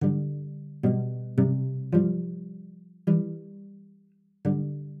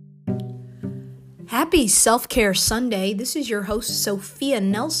Happy Self-Care Sunday. This is your host, Sophia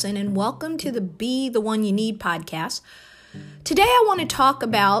Nelson, and welcome to the Be the One You Need podcast. Today I want to talk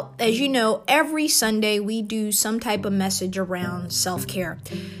about, as you know, every Sunday we do some type of message around self-care.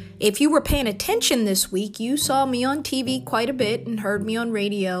 If you were paying attention this week, you saw me on TV quite a bit and heard me on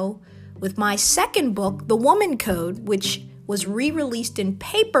radio with my second book, The Woman Code, which was re-released in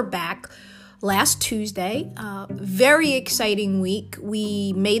paperback last Tuesday. Very exciting week.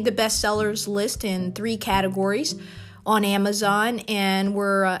 We made the bestsellers list in 3 categories on Amazon, and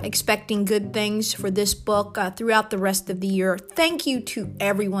we're expecting good things for this book throughout the rest of the year. Thank you to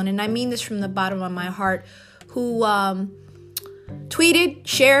everyone, and I mean this from the bottom of my heart, who tweeted,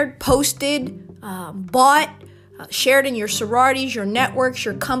 shared, posted, bought, shared in your sororities, your networks,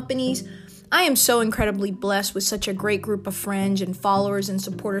 your companies. I am so incredibly blessed with such a great group of friends and followers and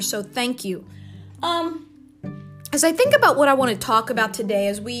supporters, so thank you. As I think about what I want to talk about today,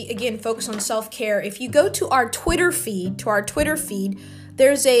 as we, again, focus on self-care, if you go to our Twitter feed,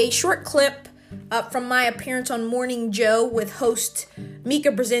 there's a short clip from my appearance on Morning Joe with host Mika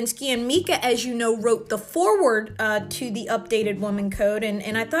Brzezinski. And Mika, as you know, wrote the foreword to the updated Woman Code,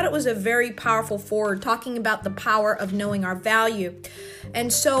 and I thought it was a very powerful foreword talking about the power of knowing our value.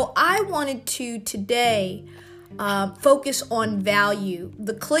 And so I wanted to today focus on value.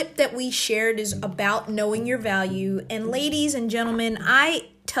 The clip that we shared is about knowing your value. And ladies and gentlemen, I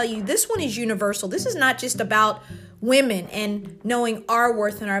tell you, this one is universal. This is not just about women and knowing our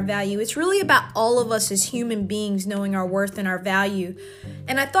worth and our value. It's really about all of us as human beings knowing our worth and our value.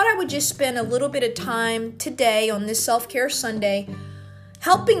 And I thought I would just spend a little bit of time today on this Self-Care Sunday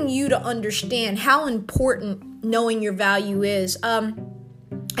helping you to understand how important knowing your value is.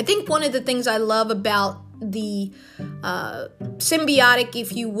 I think one of the things I love about the symbiotic,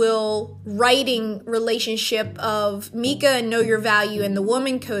 if you will, writing relationship of Mika and Know Your Value and the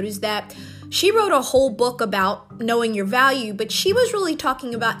Woman Code is that she wrote a whole book about knowing your value, but she was really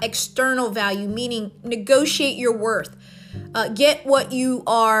talking about external value, meaning negotiate your worth. Get what you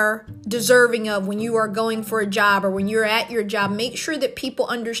are deserving of when you are going for a job or when you're at your job. Make sure that people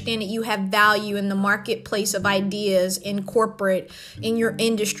understand that you have value in the marketplace of ideas, in corporate, in your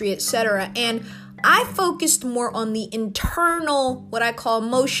industry, etc. And I focused more on the internal, what I call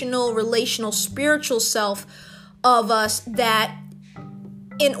emotional, relational, spiritual self of us, that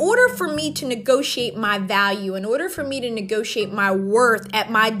in order for me to negotiate my value, in order for me to negotiate my worth at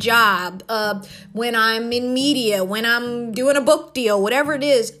my job, when I'm in media, when I'm doing a book deal, whatever it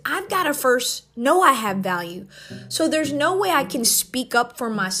is, I've got to first know I have value. So there's no way I can speak up for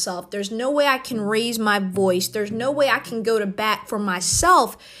myself. There's no way I can raise my voice. There's no way I can go to bat for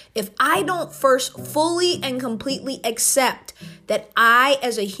myself if I don't first fully and completely accept that I,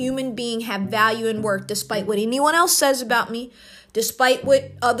 as a human being, have value and worth, despite what anyone else says about me, despite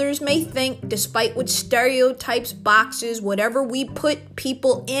what others may think, despite what stereotypes, boxes, whatever we put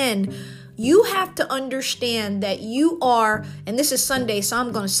people in. You have to understand that you are, and this is Sunday, so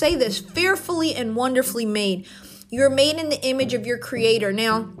I'm going to say this, fearfully and wonderfully made. You're made in the image of your Creator.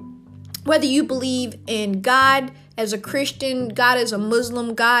 Now, whether you believe in God as a Christian, God as a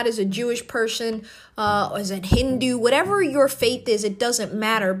Muslim, God as a Jewish person, as a Hindu, whatever your faith is, it doesn't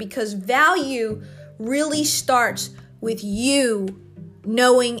matter, because value really starts with you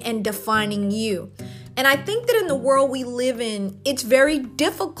knowing and defining you. And I think that in the world we live in, it's very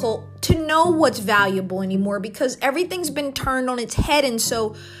difficult to know what's valuable anymore because everything's been turned on its head. And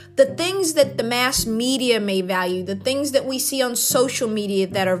so the things that the mass media may value, the things that we see on social media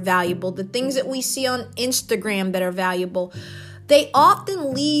that are valuable, the things that we see on Instagram that are valuable, they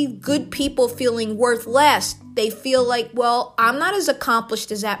often leave good people feeling worthless. They feel like, well, I'm not as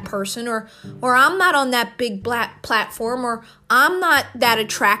accomplished as that person, or I'm not on that big black platform, or I'm not that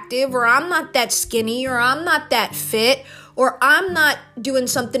attractive, or I'm not that skinny, or I'm not that fit, or I'm not doing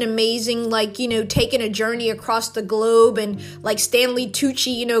something amazing like, taking a journey across the globe and like Stanley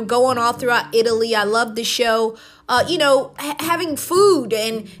Tucci, going all throughout Italy. I love the show. Having food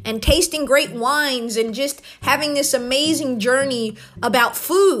and tasting great wines and just having this amazing journey about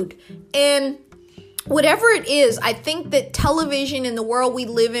food. And whatever it is, I think that television in the world we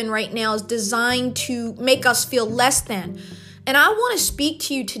live in right now is designed to make us feel less than. And I want to speak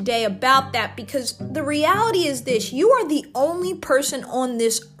to you today about that because the reality is this: you are the only person on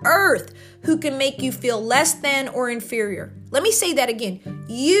this earth who can make you feel less than or inferior. Let me say that again.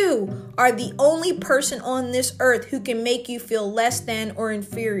 You are the only person on this earth who can make you feel less than or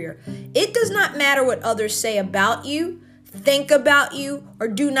inferior. It does not matter what others say about you, think about you, or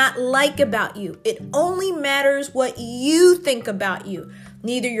do not like about you. It only matters what you think about you.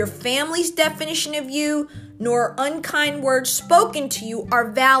 Neither your family's definition of you nor unkind words spoken to you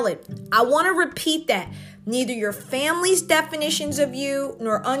are valid. I want to repeat that. Neither your family's definitions of you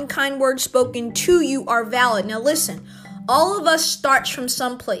nor unkind words spoken to you are valid. Now listen, all of us starts from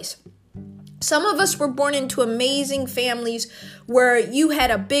someplace. Some of us were born into amazing families where you had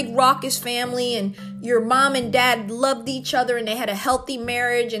a big raucous family and your mom and dad loved each other and they had a healthy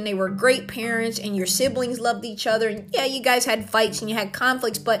marriage and they were great parents and your siblings loved each other. And yeah, you guys had fights and you had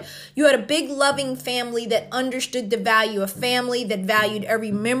conflicts, but you had a big loving family that understood the value of family, that valued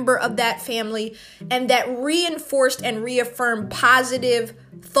every member of that family, and that reinforced and reaffirmed positive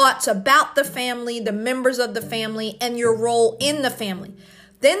thoughts about the family, the members of the family, and your role in the family.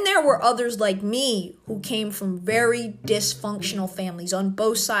 Then there were others like me who came from very dysfunctional families on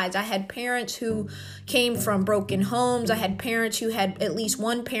both sides. I had parents who came from broken homes. I had parents who had at least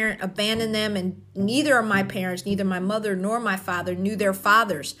one parent abandon them, and neither of my parents, neither my mother nor my father, knew their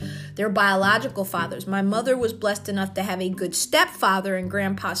fathers, their biological fathers. My mother was blessed enough to have a good stepfather in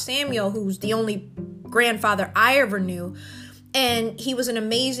Grandpa Samuel, who's the only grandfather I ever knew, and he was an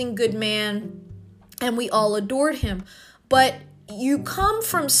amazing good man, and we all adored him. But you come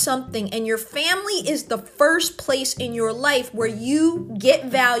from something, and your family is the first place in your life where you get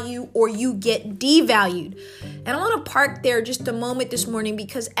value or you get devalued. And I want to park there just a moment this morning,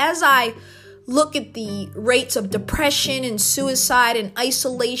 because as I look at the rates of depression and suicide and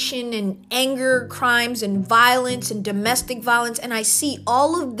isolation and anger crimes and violence and domestic violence, and I see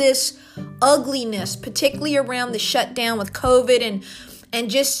all of this ugliness, particularly around the shutdown with COVID and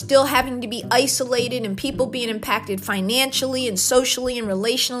just still having to be isolated and people being impacted financially and socially and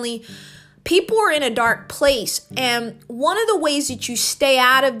relationally. People are in a dark place. And one of the ways that you stay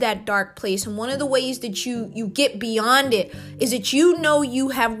out of that dark place, and one of the ways that you get beyond it, is that you know you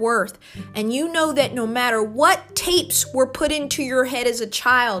have worth. And you know that no matter what tapes were put into your head as a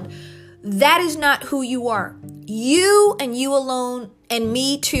child, that is not who you are. You and you alone, and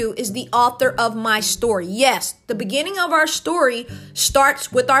me too, is the author of my story. Yes, the beginning of our story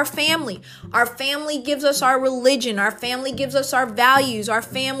starts with our family. Our family gives us our religion. Our family gives us our values. Our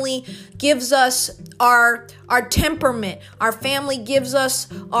family gives us our temperament. Our family gives us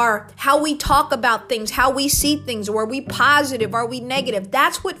how we talk about things, how we see things. Are we positive? Are we negative?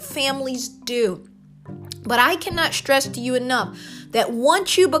 That's what families do. But I cannot stress to you enough that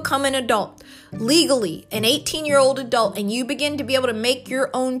once you become an adult, legally, an 18-year-old adult, and you begin to be able to make your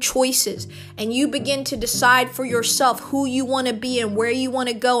own choices, and you begin to decide for yourself who you want to be and where you want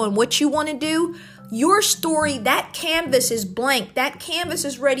to go and what you want to do, your story, that canvas is blank. That canvas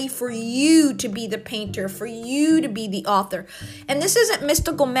is ready for you to be the painter, for you to be the author. And this isn't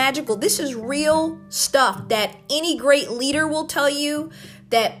mystical, magical. This is real stuff that any great leader will tell you,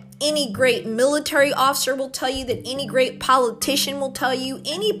 that any great military officer will tell you, that any great politician will tell you,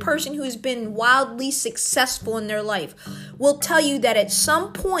 any person who has been wildly successful in their life will tell you that at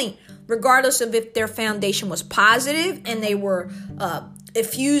some point, regardless of if their foundation was positive and they were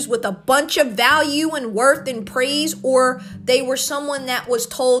effused with a bunch of value and worth and praise, or they were someone that was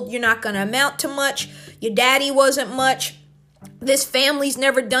told you're not going to amount to much, your daddy wasn't much, this family's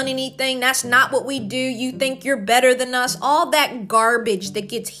never done anything, that's not what we do, you think you're better than us, all that garbage that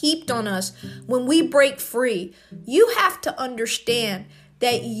gets heaped on us when we break free. You have to understand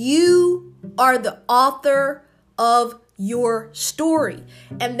that you are the author of your story,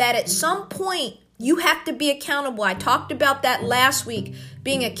 and that at some point you have to be accountable. I talked about that last week,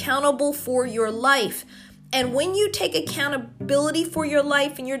 being accountable for your life. And when you take accountability for your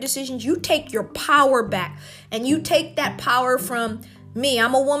life and your decisions, you take your power back. And you take that power from me.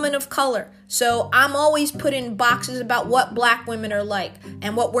 I'm a woman of color. So I'm always put in boxes about what black women are like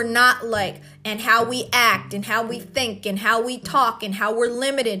and what we're not like, and how we act and how we think and how we talk and how we're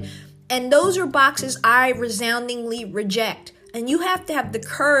limited. And those are boxes I resoundingly reject. And you have to have the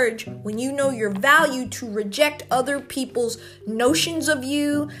courage, when you know your value, to reject other people's notions of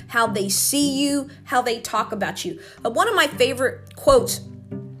you, how they see you, how they talk about you. One of my favorite quotes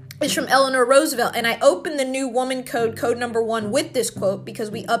is from Eleanor Roosevelt, and I opened the new Woman Code number 1, with this quote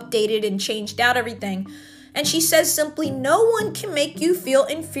because we updated and changed out everything. And she says simply, no one can make you feel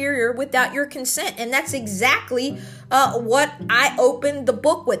inferior without your consent. And that's exactly what I opened the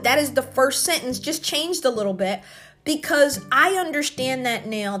book with. That is the first sentence, just changed a little bit. Because I understand that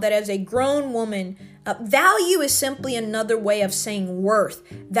now, that as a grown woman, value is simply another way of saying worth.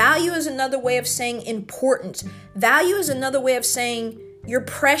 Value is another way of saying importance. Value is another way of saying you're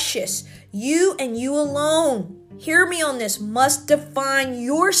precious. You and you alone, hear me on this, must define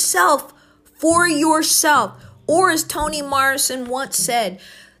yourself for yourself. Or as Toni Morrison once said,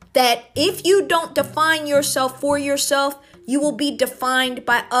 that if you don't define yourself for yourself, You will be defined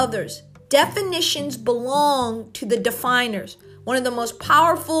by others. Definitions belong to the definers. One of the most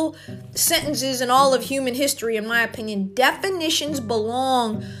powerful sentences in all of human history, in my opinion. Definitions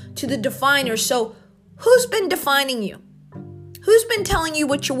belong to the definers. So who's been defining you? Who's been telling you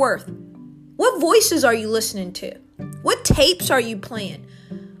what you're worth? What voices are you listening to? What tapes are you playing?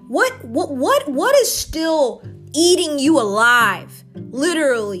 What is still eating you alive,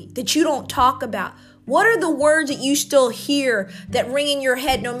 literally, that you don't talk about? What are the words that you still hear that ring in your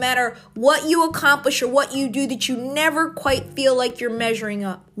head no matter what you accomplish or what you do that you never quite feel like you're measuring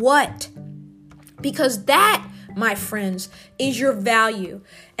up? What? Because that, my friends, is your value.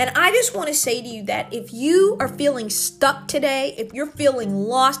 And I just want to say to you that if you are feeling stuck today, if you're feeling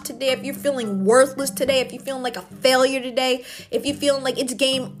lost today, if you're feeling worthless today, if you're feeling like a failure today, if you're feeling like it's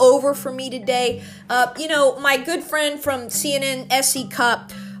game over for me today, my good friend from CNN SE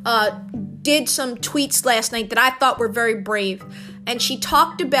Cup did some tweets last night that I thought were very brave. And she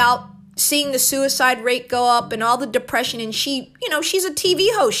talked about seeing the suicide rate go up and all the depression. And she's a TV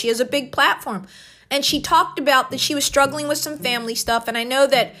host. She has a big platform. And she talked about that she was struggling with some family stuff. And I know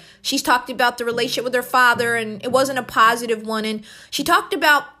that she's talked about the relationship with her father, and it wasn't a positive one. And she talked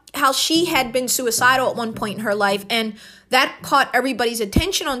about how she had been suicidal at one point in her life. And that caught everybody's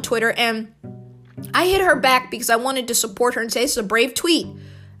attention on Twitter. And I hit her back because I wanted to support her and say, this is a brave tweet.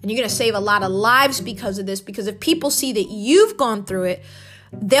 And you're going to save a lot of lives because of this. Because if people see that you've gone through it,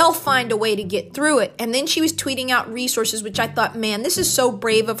 they'll find a way to get through it. And then she was tweeting out resources, which I thought, man, this is so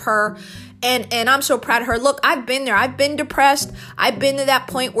brave of her. And I'm so proud of her. Look, I've been there. I've been depressed. I've been to that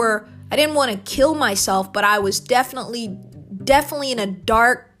point where I didn't want to kill myself, but I was definitely in a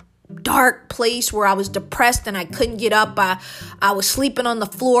dark place where I was depressed and I couldn't get up. I was sleeping on the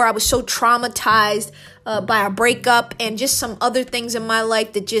floor. I was so traumatized by a breakup and just some other things in my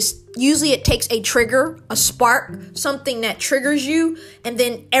life that just, usually it takes a trigger, a spark, something that triggers you, and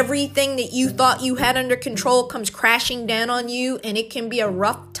then everything that you thought you had under control comes crashing down on you, and it can be a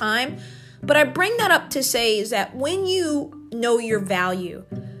rough time. But I bring that up to say is that when you know your value,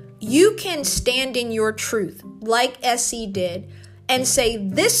 you can stand in your truth like SE did and say,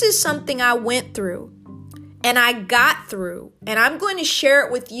 this is something I went through and I got through, and I'm going to share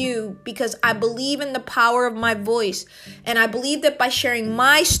it with you because I believe in the power of my voice. And I believe that by sharing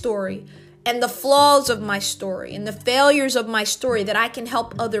my story and the flaws of my story and the failures of my story, that I can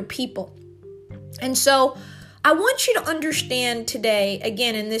help other people. And so I want you to understand today,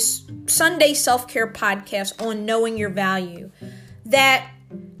 again, in this Sunday self-care podcast on knowing your value, that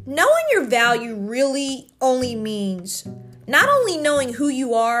knowing your value really only means not only knowing who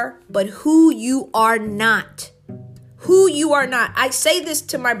you are, but who you are not. Who you are not. I say this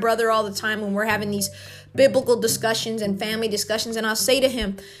to my brother all the time when we're having these biblical discussions and family discussions, and I'll say to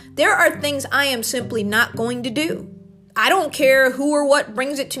him, there are things I am simply not going to do. I don't care who or what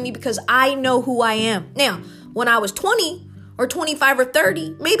brings it to me because I know who I am. Now, when I was 20 or 25 or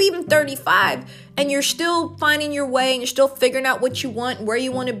 30, maybe even 35, and you're still finding your way and you're still figuring out what you want and where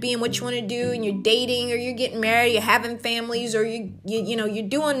you want to be and what you want to do, and you're dating or you're getting married, you're having families, or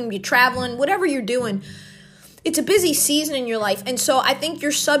you're traveling, whatever you're doing, it's a busy season in your life. And so I think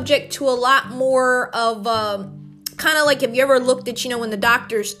you're subject to a lot more of kind of like, have you ever looked at, when the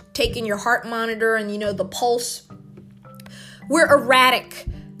doctor's taking your heart monitor and, the pulse? We're erratic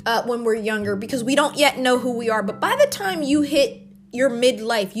when we're younger because we don't yet know who we are. But by the time you hit your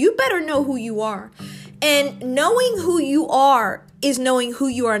midlife, you better know who you are. And knowing who you are is knowing who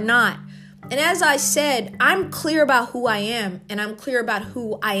you are not. And as I said, I'm clear about who I am, and I'm clear about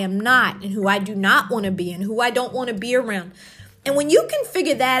who I am not, and who I do not want to be, and who I don't want to be around. And when you can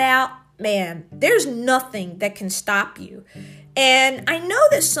figure that out, man, there's nothing that can stop you. And I know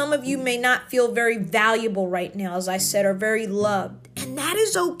that some of you may not feel very valuable right now, as I said, or very loved. And that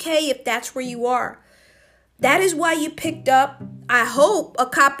is okay if that's where you are. That is why you picked up, I hope, a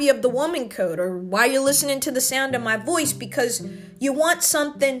copy of the Woman Code, or why you're listening to the sound of my voice, because you want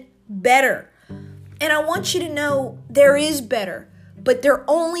something better. And I want you to know there is better, but there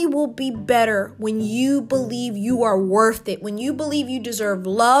only will be better when you believe you are worth it, when you believe you deserve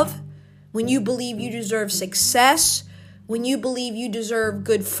love, when you believe you deserve success, when you believe you deserve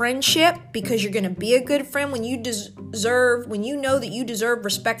good friendship because you're going to be a good friend, when you know that you deserve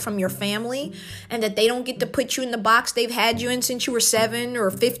respect from your family and that they don't get to put you in the box they've had you in since you were 7 or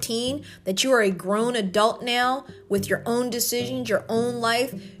 15, that you are a grown adult now with your own decisions, your own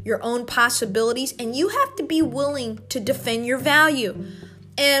life, your own possibilities, and you have to be willing to defend your value.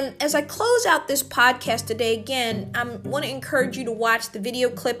 And as I close out this podcast today, again, I want to encourage you to watch the video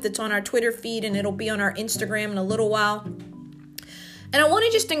clip that's on our Twitter feed, and it'll be on our Instagram in a little while. And I want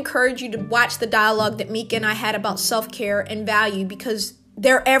to just encourage you to watch the dialogue that Mika and I had about self-care and value, because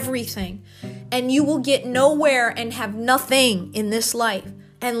they're everything. And you will get nowhere and have nothing in this life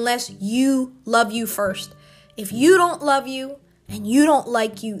unless you love you first. If you don't love you and you don't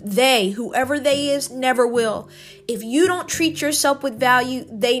like you, whoever they is, never will. If you don't treat yourself with value,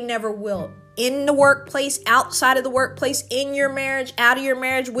 they never will. In the workplace, outside of the workplace, in your marriage, out of your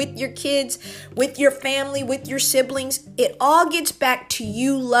marriage, with your kids, with your family, with your siblings, it all gets back to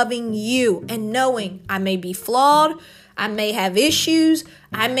you loving you and knowing I may be flawed, I may have issues,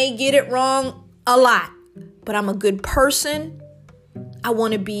 I may get it wrong a lot, but I'm a good person. I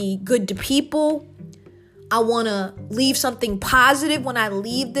want to be good to people. I want to leave something positive when I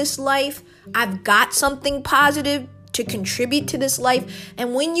leave this life. I've got something positive to contribute to this life.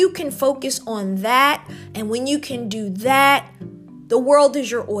 And when you can focus on that, and when you can do that, the world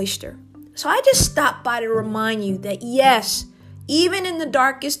is your oyster. So I just stopped by to remind you that yes, even in the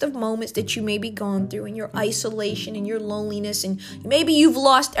darkest of moments that you may be going through, in your isolation and your loneliness, and maybe you've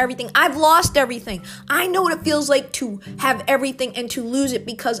lost everything. I've lost everything. I know what it feels like to have everything and to lose it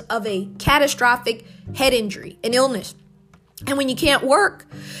because of a catastrophic head injury, an illness. And when you can't work,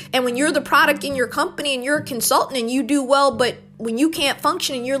 and when you're the product in your company and you're a consultant and you do well, but when you can't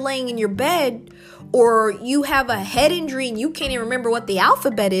function and you're laying in your bed, or you have a head injury and you can't even remember what the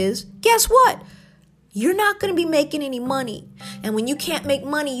alphabet is, guess what? You're not going to be making any money. And when you can't make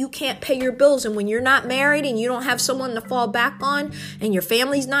money, you can't pay your bills. And when you're not married and you don't have someone to fall back on, and your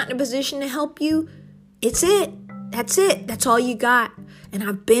family's not in a position to help you, it's it. That's it. That's all you got. And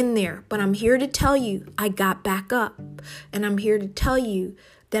I've been there, but I'm here to tell you I got back up. And I'm here to tell you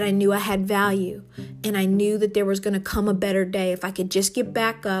that I knew I had value, and I knew that there was going to come a better day if I could just get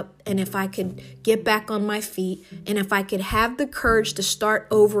back up, and if I could get back on my feet, and if I could have the courage to start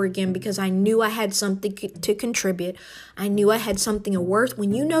over again, because I knew I had something to contribute. I knew I had something of worth.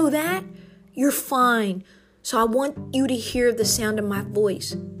 When you know that, you're fine. So I want you to hear the sound of my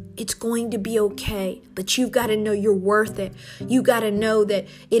voice. It's going to be okay, but you've got to know you're worth it. You got to know that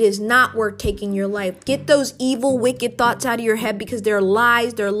it is not worth taking your life. Get those evil, wicked thoughts out of your head, because they're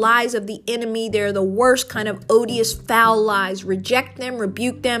lies. They're lies of the enemy. They're the worst kind of odious, foul lies. Reject them,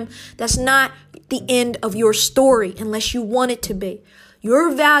 rebuke them. That's not the end of your story unless you want it to be.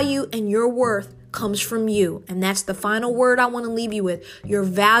 Your value and your worth comes from you. And that's the final word I want to leave you with. Your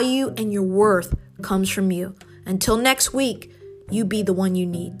value and your worth comes from you. Until next week, you be the one you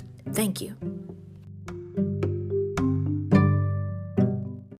need. Thank you.